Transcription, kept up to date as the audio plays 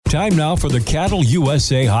Time now for the Cattle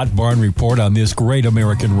USA Hot Barn Report on this great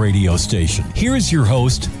American radio station. Here's your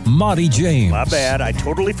host, Monty James. My bad. I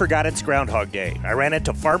totally forgot it's Groundhog Day. I ran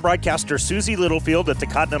into farm broadcaster Susie Littlefield at the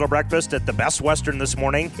Continental Breakfast at the Best Western this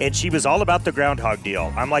morning, and she was all about the groundhog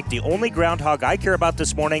deal. I'm like, the only groundhog I care about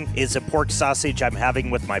this morning is a pork sausage I'm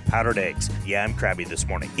having with my powdered eggs. Yeah, I'm crabby this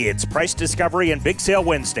morning. It's Price Discovery and Big Sale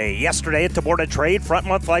Wednesday. Yesterday at the Board of Trade, front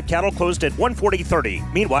month live cattle closed at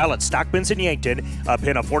 $140.30. Meanwhile, at Stockman's in Yankton, a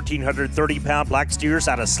pin of 1,430-pound black steers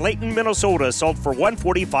out of Slayton, Minnesota sold for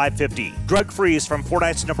 $145.50. Drug Freeze from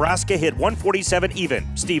Fordyce, Nebraska hit $147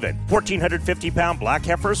 even. Steven, 1,450-pound black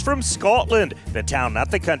heifers from Scotland, the town, not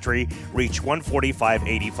the country, reached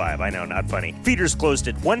 $145.85. I know, not funny. Feeders closed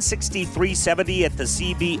at $163.70 at the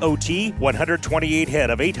CBOT. 128 head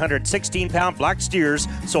of 816-pound black steers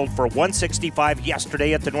sold for $165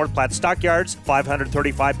 yesterday at the North Platte Stockyards.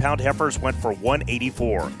 535-pound heifers went for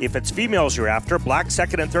 $184. If it's females you're after, black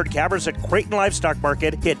second and third calvers at Creighton Livestock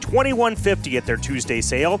Market hit $21.50 at their Tuesday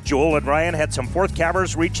sale. Joel and Ryan had some fourth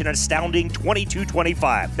calvers reach an astounding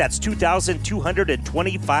 $22.25. That's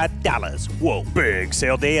 $2,225. Whoa. Big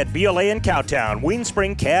sale day at BLA in Cowtown. Ween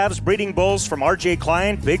Spring calves, breeding bulls from R.J.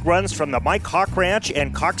 Klein, big runs from the Mike Hawk Ranch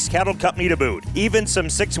and Cox Cattle Company to boot. Even some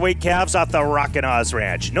 6-weight calves off the Rockin' Oz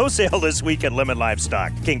Ranch. No sale this week at Limit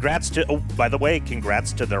Livestock. Congrats to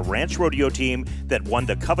the Ranch Rodeo team that won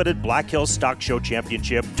the coveted Black Hills Stock Show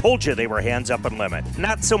Championship. Told you they were hands up and Limit.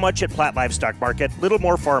 Not so much at Platte Livestock Market. Little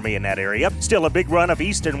more farmy in that area. Still a big run of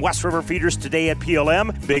East and West River feeders today at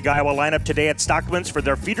PLM. Big Iowa lineup today at Stockman's for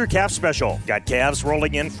their feeder calf special. Got calves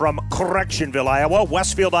rolling in from Correctionville, Iowa,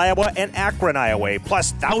 Westfield, Iowa, and Akron, Iowa,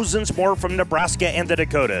 plus thousands more from Nebraska and the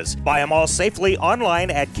Dakotas. Buy them all safely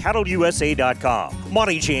online at cattleusa.com.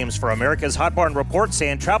 Monty James for America's Hot Barn Report,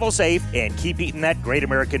 saying travel safe and keep eating that great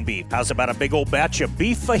American beef. How's about a big old batch of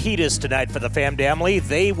beef fajitas tonight for the family?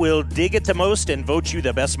 They will dig it the most and vote you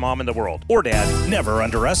the best mom in the world. Or dad. Never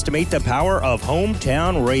underestimate the power of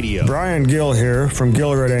hometown radio. Brian Gill here from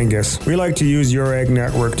Gill Red Angus. We like to use Your Ag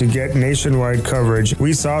Network to get nationwide coverage.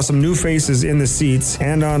 We saw some new faces in the seats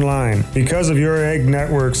and online. Because of Your Ag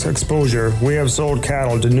Network's exposure, we have sold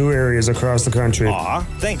cattle to new areas across the country. Aw,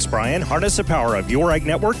 thanks, Brian. Harness the power of Your Ag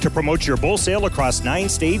Network to promote your bull sale across 9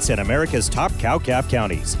 states and America's top cow-calf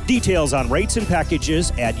counties. Details on rates and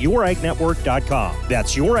packages at youragnetwork.com.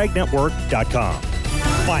 That's youragnetwork.com.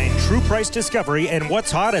 Find true price discovery and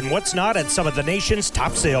what's hot and what's not at some of the nation's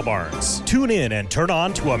top sale barns. Tune in and turn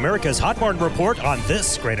on to America's Hot Barn Report on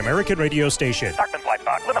this great American radio station. Stockman's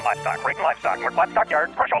Livestock, Limit Livestock, Creighton Livestock, North Platte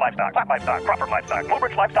Stockyards, Prussia Livestock, Platte Livestock, Crawford Livestock,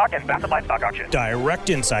 Bluebridge Livestock, and Bassett Livestock Auction. Direct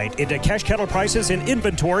insight into cash cattle prices and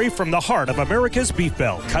inventory from the heart of America's beef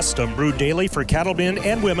belt. Custom brewed daily for cattlemen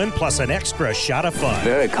and women, plus an extra shot of fun.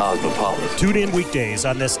 Very cosmopolitan. Tune in weekdays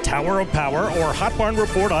on this Tower of Power or Hot Barn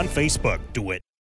Report on Facebook. Do it.